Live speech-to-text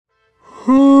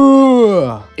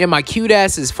and my cute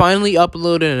ass is finally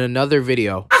uploading another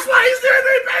video. That's why he's the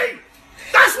MVP!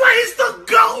 That's why he's the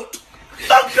GOAT!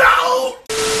 The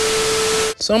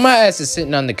GOAT! So my ass is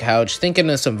sitting on the couch thinking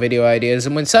of some video ideas,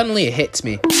 and when suddenly it hits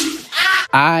me,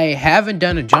 I haven't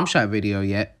done a jump shot video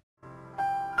yet.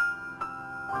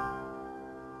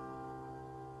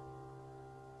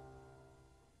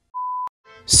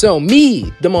 So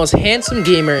me, the most handsome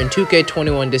gamer in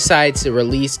 2K21, decides to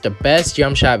release the best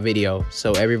jump shot video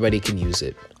so everybody can use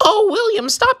it. Oh, William,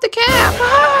 stop the cap!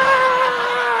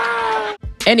 Ah!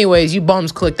 Anyways, you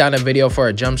bums clicked on a video for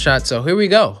a jump shot, so here we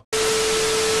go.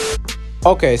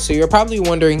 Okay, so you're probably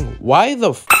wondering, why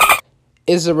the f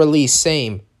is the release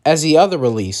same as the other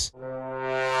release?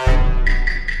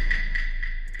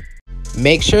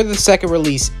 Make sure the second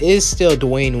release is still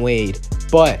Dwayne Wade,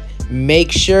 but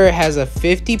make sure it has a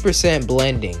 50%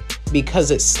 blending because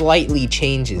it slightly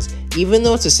changes. Even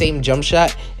though it's the same jump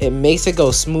shot, it makes it go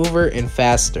smoother and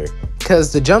faster.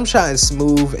 Because the jump shot is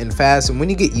smooth and fast, and when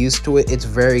you get used to it, it's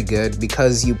very good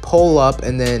because you pull up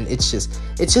and then it's just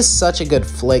such a good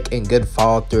flick and good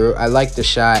follow through. I like the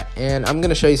shot, and I'm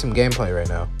gonna show you some gameplay right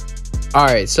now.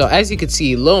 Alright, so as you can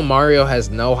see, Lil Mario has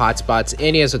no hotspots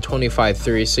and he has a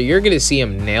 25-3, so you're gonna see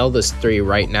him nail this 3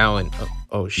 right now. And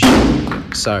oh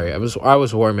shit, sorry, I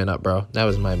was warming up, bro. That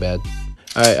was my bad.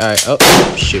 Alright,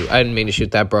 oh shoot, I didn't mean to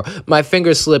shoot that, bro. My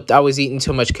finger slipped. I was eating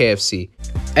too much KFC.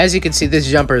 As you can see, this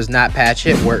jumper is not patch,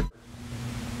 it worked.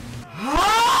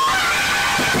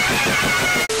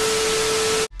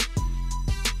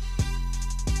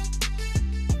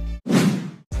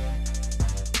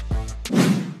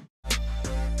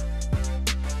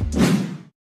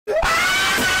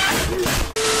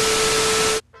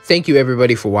 Thank you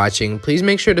everybody for watching. Please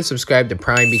make sure to subscribe to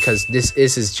Pryme because this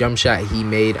is his jump shot he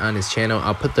made on his channel.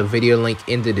 I'll put the video link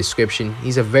in the description.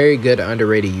 He's a very good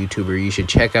underrated YouTuber. You should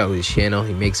check out his channel.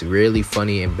 He makes really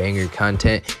funny and banger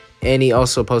content. And he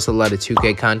also posts a lot of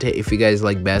 2K content if you guys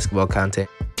like basketball content.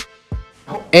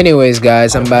 Anyways,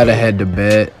 guys, I'm about to head to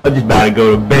bed. I'm just about to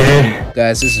go to bed.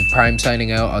 Guys, this is Pryme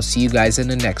signing out. I'll see you guys in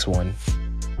the next one.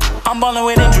 I'm ballin'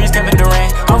 with injuries, Kevin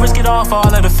Durant. I'll risk it all for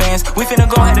all of the fans. We finna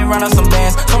go ahead and run out some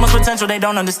bands. So much potential they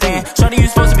don't understand. Shorty, you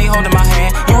supposed to be holding my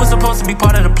hand. You was supposed to be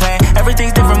part of the plan.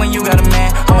 Everything's different when you got a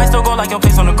man. I might still go like your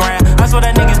place on the ground. I swear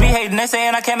that niggas be hating. They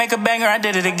saying I can't make a banger. I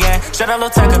did it again. Shout out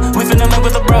Lil Tekka. We finna live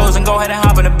with the bros and go ahead and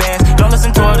hop in the bands. Don't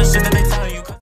listen to all the shit that they telling you.